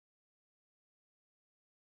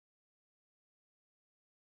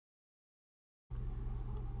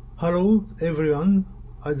Hello everyone,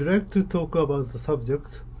 I'd like to talk about the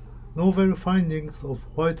subject novel findings of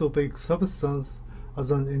white opaque substance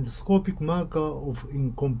as an endoscopic marker of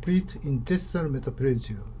incomplete intestinal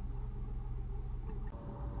metaplasia.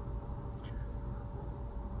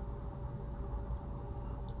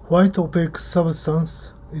 White opaque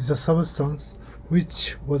substance is a substance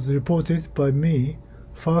which was reported by me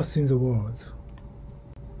first in the world.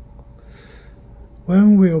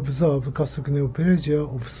 When we observe gastric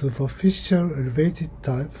neoplasia of superficial elevated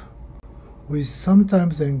type, we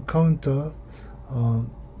sometimes encounter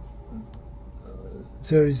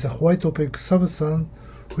there is a white opaque substance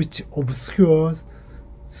which obscures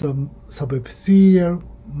the subepithelial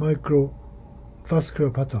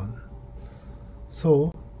microvascular pattern.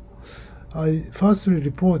 So, I firstly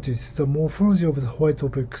reported the morphology of the white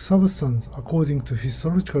opaque substance according to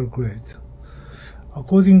histological grade.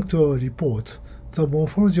 According to our report, the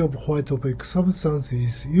morphology of white opaque substance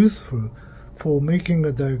is useful for making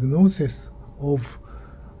a diagnosis of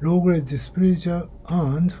low-grade dysplasia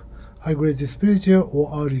and high-grade dysplasia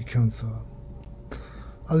or early cancer.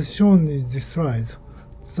 As shown in this slide,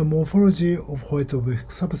 the morphology of white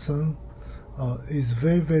opaque substance is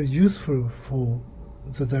very useful for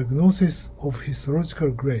the diagnosis of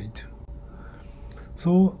histological grade.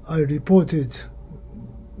 So I reported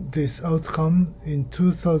this outcome in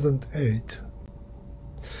 2008.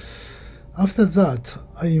 After that,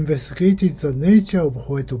 I investigated the nature of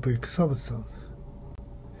white opaque substance.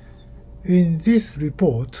 In this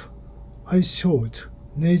report, I showed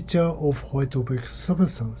nature of white opaque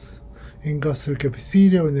substance in gastric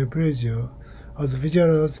epithelial neoplasia as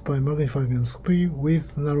visualized by magnifying endoscopy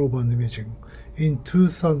with narrowband imaging in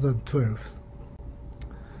 2012.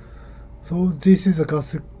 So this is a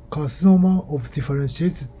gastric carcinoma of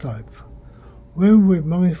differentiated type. When we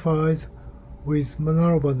magnified with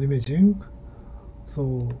narrowband imaging,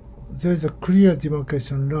 so there is a clear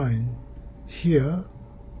demarcation line here,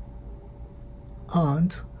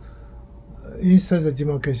 and inside the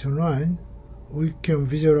demarcation line we can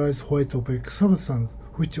visualize white opaque substance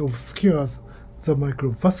which obscures the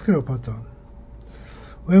microvascular pattern.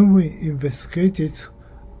 When we investigated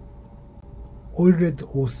oil red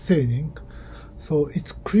or staining, so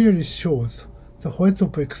it clearly shows the white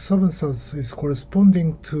opaque substance is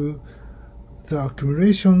corresponding to the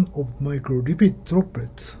accumulation of microlipid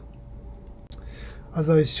droplets. As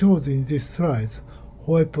I showed in this slide,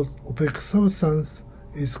 white opaque substance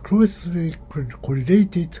is closely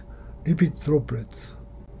correlated lipid droplets.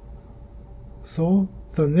 So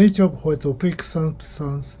the nature of white opaque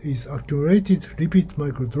substance is accumulated lipid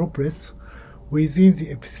microdroplets within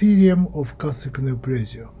the epithelium of gastric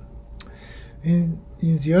neoplasia. In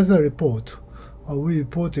the other report, we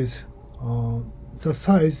reported the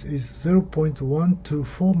size is 0.1 to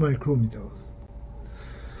 4 micrometers.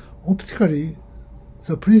 Optically,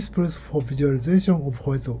 the principles for visualization of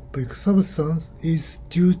white opaque substance is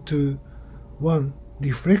due to 1.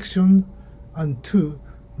 Reflection, and 2.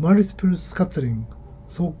 Multiple scattering,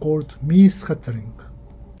 so-called me-scattering.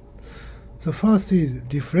 The first is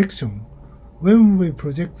reflection. When we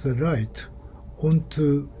project the light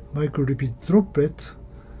onto microlipid droplets,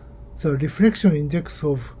 the reflection index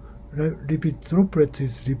of lipid droplet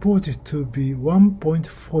is reported to be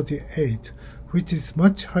 1.48, which is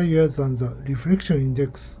much higher than the reflection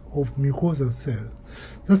index of mucosal cell.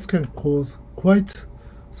 That can cause quite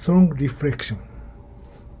strong reflection.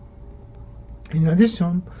 In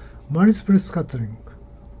addition, multiple scattering.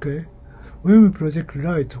 When we project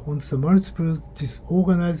light onto the multiple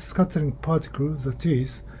disorganized scattering particles, that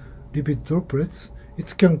is, lipid droplets,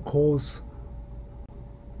 it can cause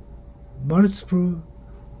multiple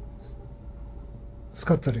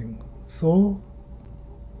scattering. So,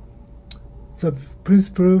 the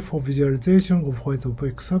principle for visualization of white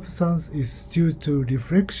opaque substance is due to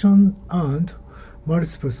reflection and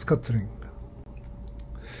multiple scattering.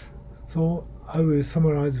 So, I will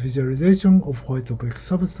summarize visualization of white opaque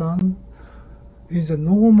substance. In the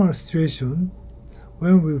normal situation,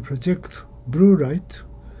 when we project blue light,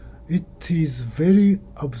 it is very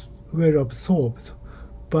well absorbed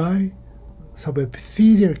by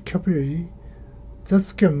subepithelial capillary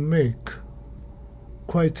that can make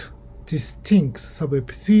quite distinct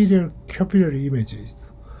subepithelial capillary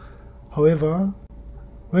images. However,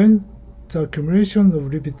 when the accumulation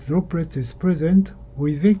of lipid droplets is present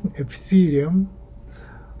within epithelium,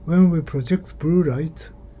 when we project blue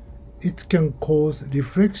light, it can cause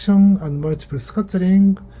reflection and multiple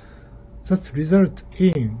scattering that result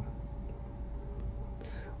in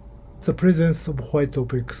the presence of white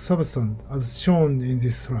opaque substance as shown in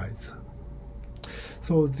this slide.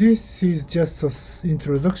 So this is just an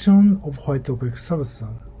introduction of white opaque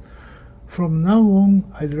substance. From now on,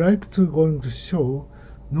 I'd like to going to show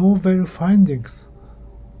novel findings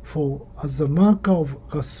as a marker of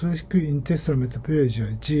gastric intestinal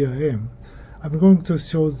metaplasia, GIM. I'm going to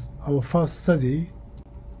show our first study.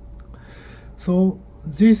 So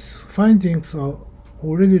these findings are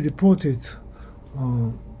already reported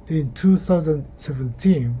in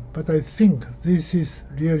 2017, but I think this is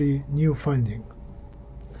really new finding.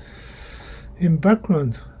 In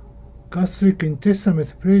background, gastric intestinal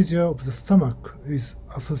metaplasia of the stomach is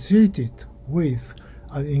associated with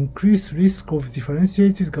an increased risk of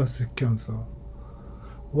differentiated gastric cancer.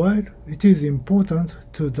 While it is important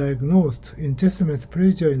to diagnose intestinal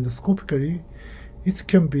metaplasia endoscopically, it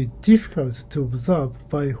can be difficult to observe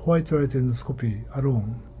by white light endoscopy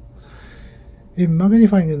alone. In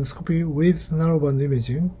magnifying endoscopy with narrowband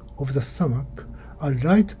imaging of the stomach, a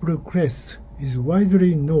light blue crest is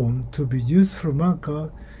widely known to be useful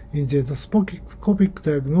marker in the endoscopic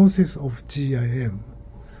diagnosis of GIM.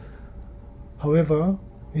 However,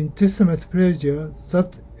 intestinal metaplasia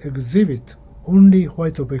that exhibit only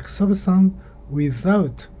white opaque substance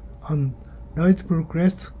without an light blue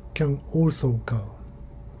crest can also occur.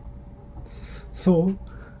 So,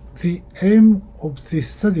 the aim of this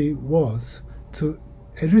study was to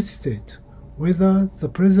elucidate whether the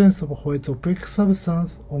presence of white opaque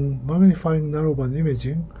substance on magnifying narrowband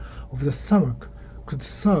imaging of the stomach could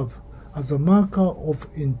serve as a marker of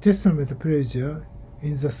intestinal metaplasia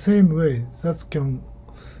in the same way that can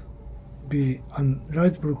be an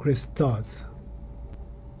light blue crest does.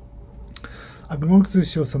 I'm going to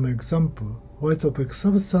show some example: white opaque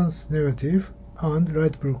substance negative and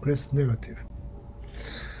light blue crest negative.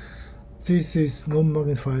 This is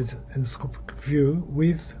non-magnified endoscopic view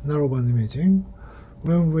with narrowband imaging.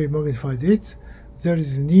 When we magnified it, there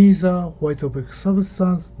is neither white opaque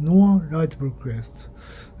substance nor light blue crest.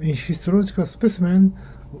 In histological specimen,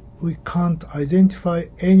 we can't identify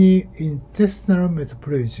any intestinal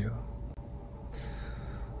metaplasia.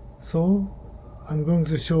 So, I'm going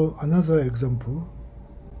to show another example.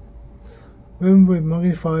 When we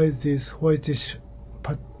magnify this whitish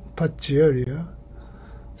patchy area,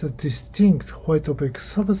 the distinct white opaque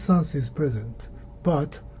substance is present,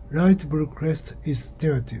 but light blue crest is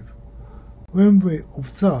negative. When we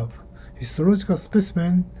observe histological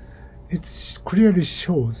specimen, it clearly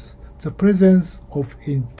shows the presence of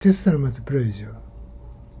intestinal metaplasia.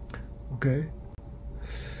 Okay,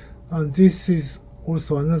 and this is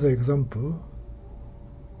also another example.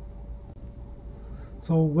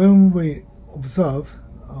 So when we observe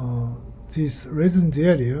this reddened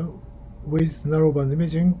area with narrowband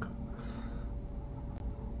imaging,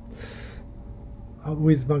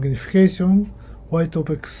 with magnification, white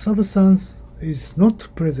opaque substance is not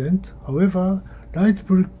present. However, light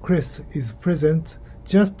blue crest is present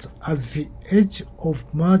just at the edge of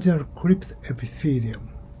marginal crypt epithelium.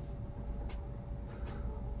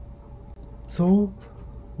 So,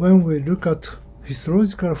 when we look at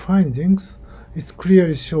histological findings, it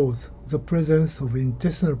clearly shows the presence of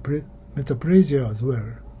intestinal metaplasia as well.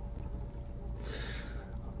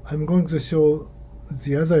 I'm going to show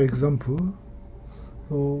the other example.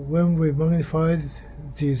 So when we magnify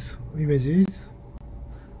these images,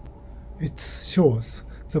 it shows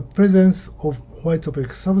the presence of white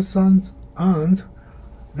opaque substance and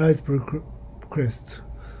light blue crest.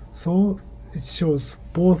 So it shows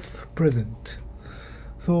both present.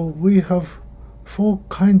 So we have four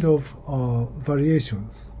kind of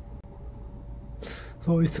variations.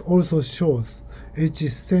 So it also shows H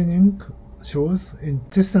staining shows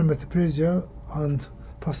intestinal metaplasia, and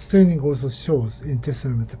pus staining also shows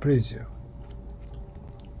intestinal metaplasia.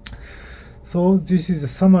 So this is a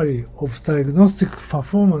summary of diagnostic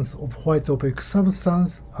performance of white opaque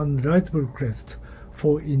substance and light blue crest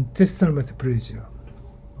for intestinal metaplasia.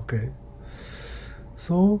 Okay,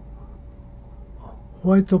 so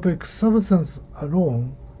white opaque substance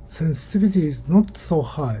alone, sensitivity is not so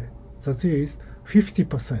high, that is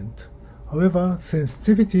 50%. However,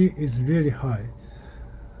 sensitivity is really high,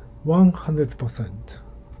 100%.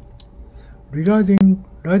 Regarding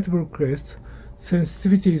light blue crest,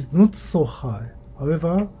 sensitivity is not so high.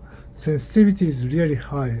 However, sensitivity is really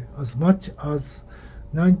high, as much as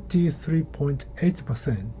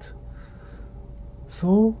 93.8%.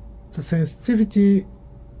 So, the sensitivity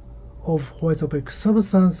of white opaque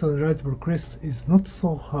substance and light blue crest is not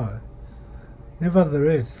so high.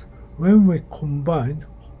 Nevertheless, when we combine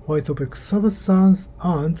white opaque substance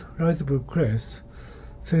and light blue crest,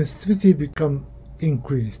 sensitivity becomes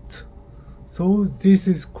increased. So this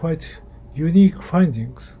is quite unique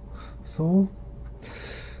findings. So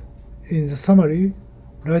in the summary,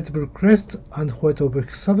 light blue crest and white opaque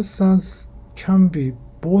substance can be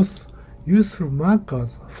both useful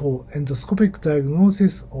markers for endoscopic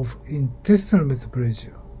diagnosis of intestinal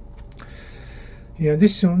metaplasia. In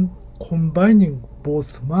addition, combining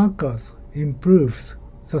both markers improves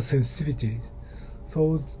the sensitivity.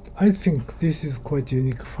 So I think this is quite a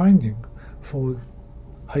unique finding for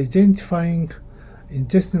identifying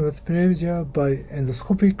intestinal metaplasia by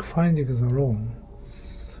endoscopic findings alone.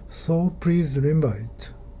 So please remember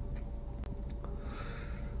it.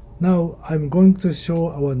 Now I'm going to show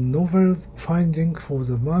our novel finding for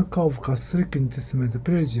the marker of gastric intestinal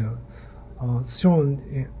metaplasia shown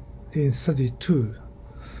in study 2.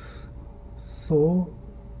 So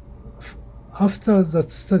after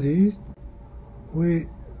that study, we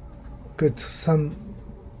get some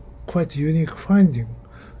quite unique finding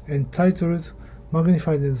entitled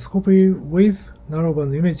magnified endoscopy with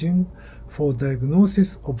narrowband imaging for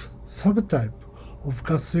diagnosis of subtype of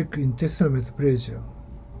gastric intestinal metaplasia.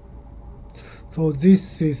 So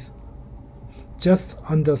this is just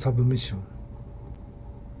under submission.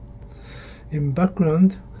 In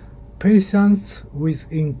background, patients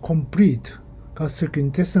with incomplete gastric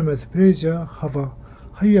intestinal metaplasia have a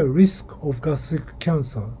higher risk of gastric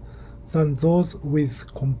cancer than those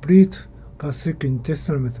with complete gastric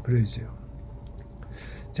intestinal metaplasia.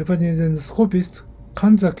 Japanese endoscopist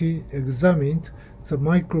Kanzaki examined the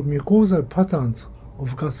micromucosal patterns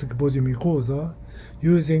of gastric body mucosa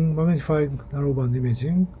using magnified narrowband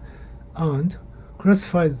imaging and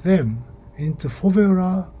classified them into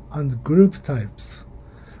foveolar and group types,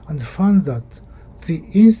 and found that the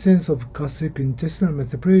incidence of gastric intestinal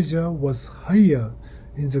metaplasia was higher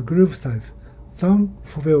in the group type than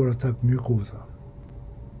foveolar type mucosa.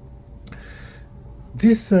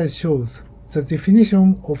 This slide shows the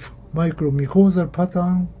definition of micromucosal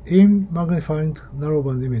pattern in magnified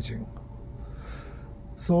narrowband imaging.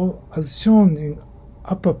 So as shown in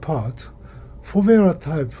upper part, foveolar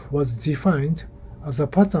type was defined as a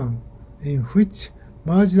pattern in which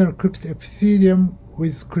marginal crypt epithelium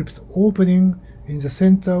with crypt opening in the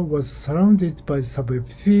center was surrounded by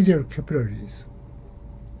subepithelial capillaries.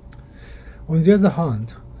 On the other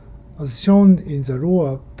hand, as shown in the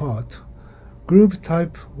lower part, group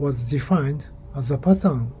type was defined as a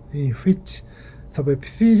pattern in which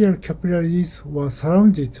subepithelial capillaries were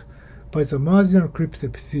surrounded by the marginal crypt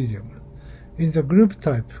epithelium. In the group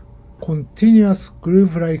type, continuous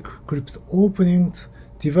groove-like crypt openings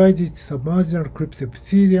divided the marginal crypt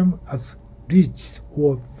epithelium as ridged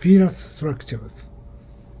or villous structures.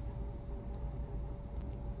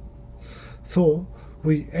 So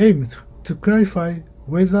we aimed to clarify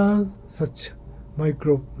whether such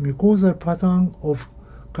micromucosal pattern of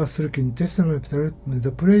gastric intestinal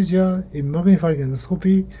metaplasia in magnified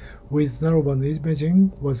endoscopy with narrowband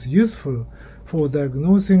imaging was useful for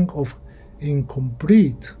diagnosing of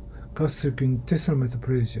incomplete gastric intestinal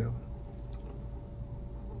metaplasia.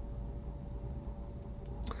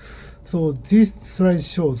 So this slide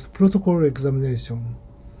shows protocol examination.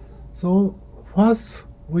 So first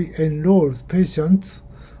we enrolled patients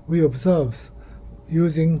we observed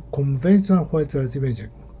using conventional white light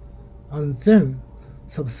imaging, and then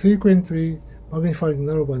subsequently magnified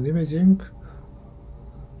narrowband imaging.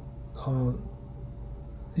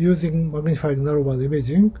 Using magnified narrowband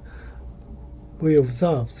imaging, we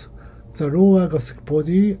observed the lower gastric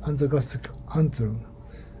body and the gastric antrum.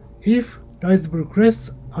 If light blue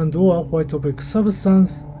crests and or white opaque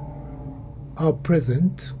substance are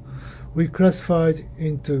present, we classified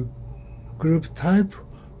into group type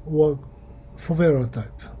or foveolar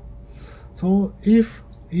type. So if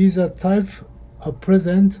either type are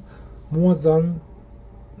present more than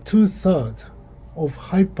 2/3 of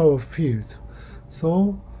high power field,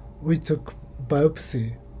 so we took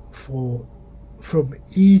biopsy from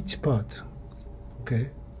each part.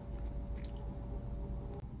 Okay.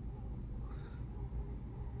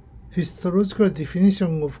 Histological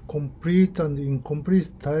definition of complete and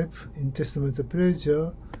incomplete type intestinal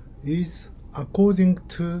metaplasia is according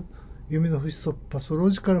to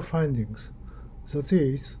immunohistopathological findings. That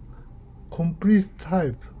is, complete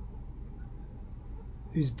type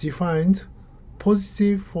is defined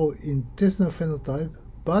positive for intestinal phenotype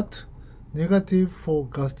but negative for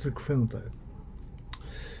gastric phenotype.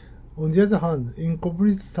 On the other hand,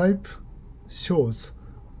 incomplete type shows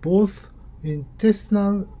both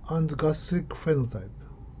intestinal and gastric phenotype.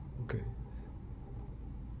 Okay.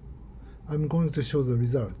 I'm going to show the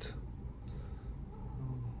result.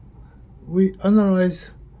 We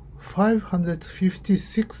analyzed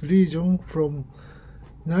 556 lesions from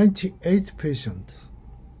 98 patients.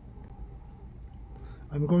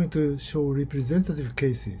 I'm going to show representative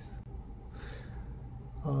cases.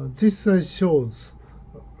 This slide shows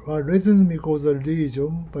a reddened mucosal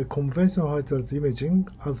lesion by conventional high-threat imaging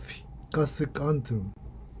as gastric antrum.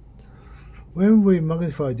 When we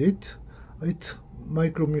magnified it, its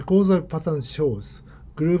micromucosal pattern shows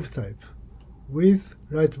groove type with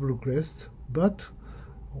light blue crest, but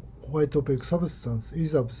white opaque substance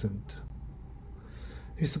is absent.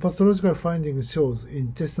 Histopathological finding shows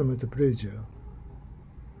intestinal metaplasia,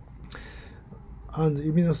 and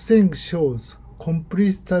immunostaining shows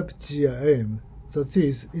complete type GIM, that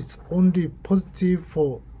is, it's only positive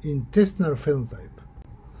for intestinal phenotype.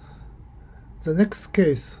 The next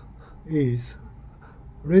case is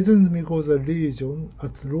reddened mucosal lesion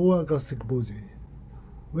at lower gastric body.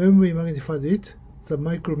 When we magnified it, the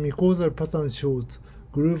micromucosal pattern shows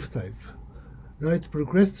groove type. Light blue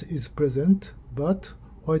crest is present, but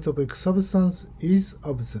white opaque substance is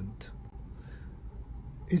absent.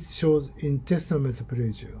 It shows intestinal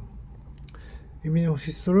metaplasia.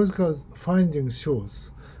 Immunohistological finding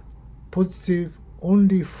shows positive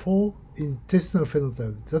only for intestinal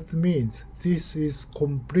phenotype. That means this is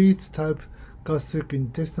complete type gastric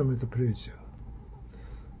intestinal metaplasia.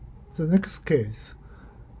 The next case,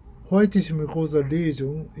 whitish mucosal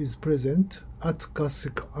lesion is present at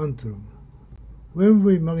gastric antrum. When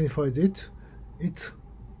we magnified it, its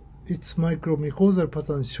micromucosal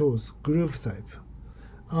pattern shows groove type,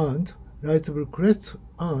 and light blue crest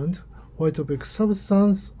and white opaque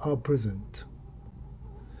substance are present.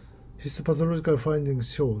 Histopathological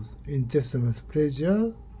findings shows intestinal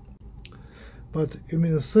metaplasia, but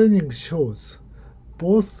immunostaining shows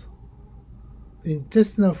both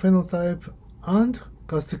intestinal phenotype and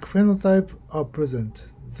gastric phenotype are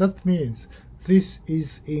present. That means this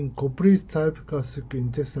is incomplete type gastric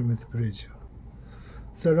intestinal metaplasia.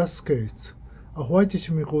 The last case, a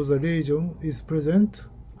whitish mucosal lesion is present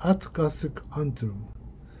at gastric antrum.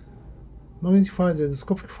 Magnified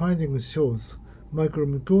endoscopic findings shows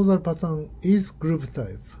micromucosal pattern is groove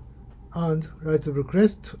type, and light blue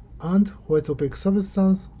crest and white opaque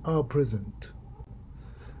substance are present.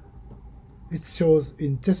 It shows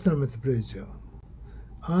intestinal metaplasia,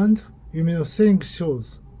 and immunostaining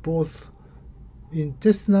shows both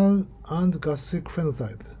intestinal and gastric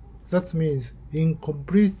phenotype. That means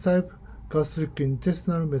incomplete type gastric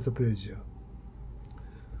intestinal metaplasia.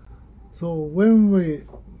 So when we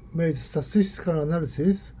made statistical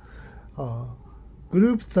analysis,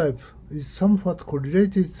 group type is somewhat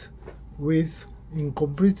correlated with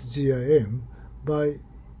incomplete GIM by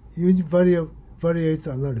univariate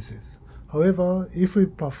analysis. However, if we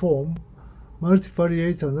perform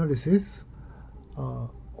multivariate analysis,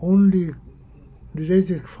 only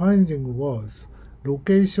related finding was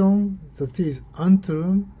location, that is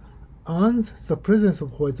antrum, and the presence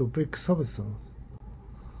of white opaque substance.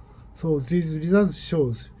 So these results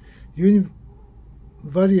shows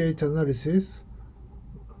univariate analysis,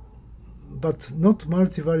 but not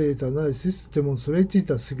multivariate analysis, demonstrated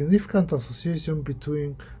a significant association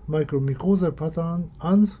between micromucosal pattern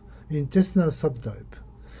and intestinal subtype.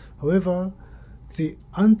 However, the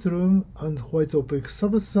antrum and white opaque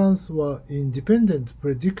substance were independent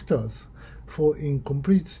predictors for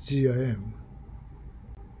incomplete GIM.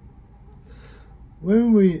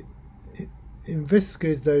 When we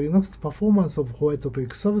investigate diagnostic performance of white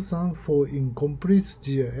opaque substance for incomplete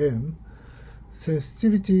GIM,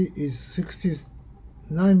 sensitivity is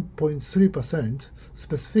 69.3%,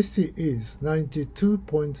 specificity is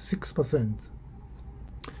 92.6%.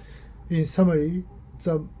 In summary,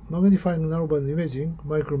 the magnifying narrowband imaging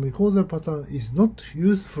micromucosal pattern is not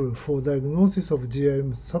useful for diagnosis of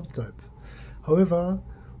GIM subtype. However,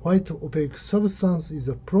 white opaque substance is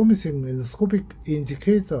a promising endoscopic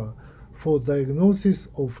indicator for diagnosis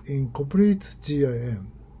of incomplete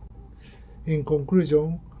GIM. In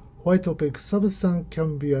conclusion, white opaque substance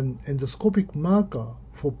can be an endoscopic marker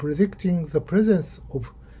for predicting the presence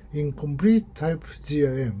of incomplete type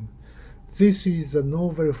GIM. This is a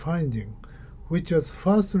novel finding, which was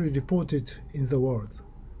firstly reported in the world.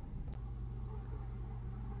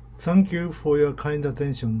 Thank you for your kind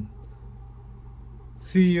attention.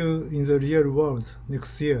 See you in the real world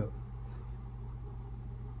next year.